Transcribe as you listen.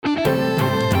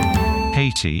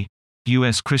Haiti.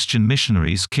 U.S. Christian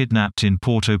missionaries kidnapped in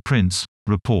Port-au-Prince,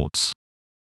 reports.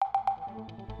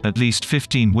 At least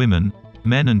 15 women,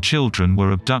 men and children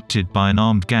were abducted by an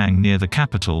armed gang near the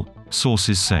capital,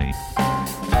 sources say.